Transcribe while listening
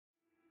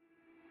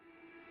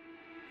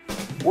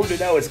Word to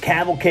know is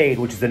cavalcade,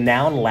 which is a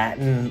noun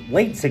Latin,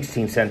 late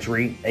 16th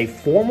century, a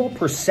formal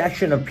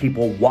procession of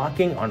people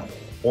walking on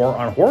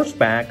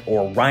horseback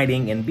or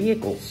riding in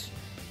vehicles.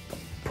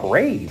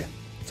 Parade.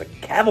 It's a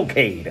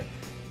cavalcade.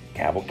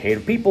 Cavalcade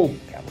of people,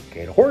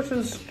 cavalcade of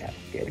horses,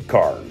 cavalcade of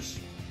cars.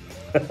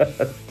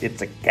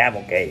 It's a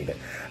cavalcade.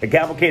 A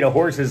cavalcade of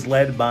horses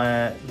led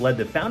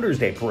the Founders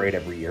Day Parade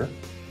every year.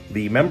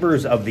 The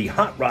members of the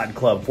Hot Rod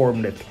Club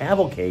formed a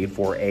cavalcade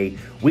for a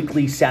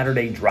weekly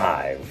Saturday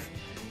drive.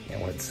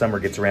 And when summer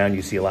gets around,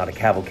 you see a lot of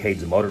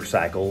cavalcades of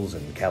motorcycles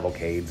and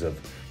cavalcades of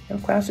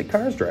classic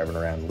cars driving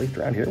around. At least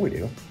around here we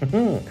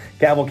do.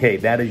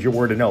 Cavalcade, that is your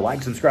word to know.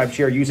 Like, subscribe,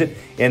 share, use it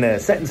in a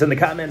sentence in the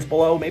comments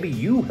below. Maybe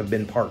you have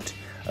been part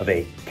of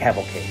a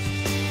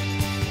cavalcade.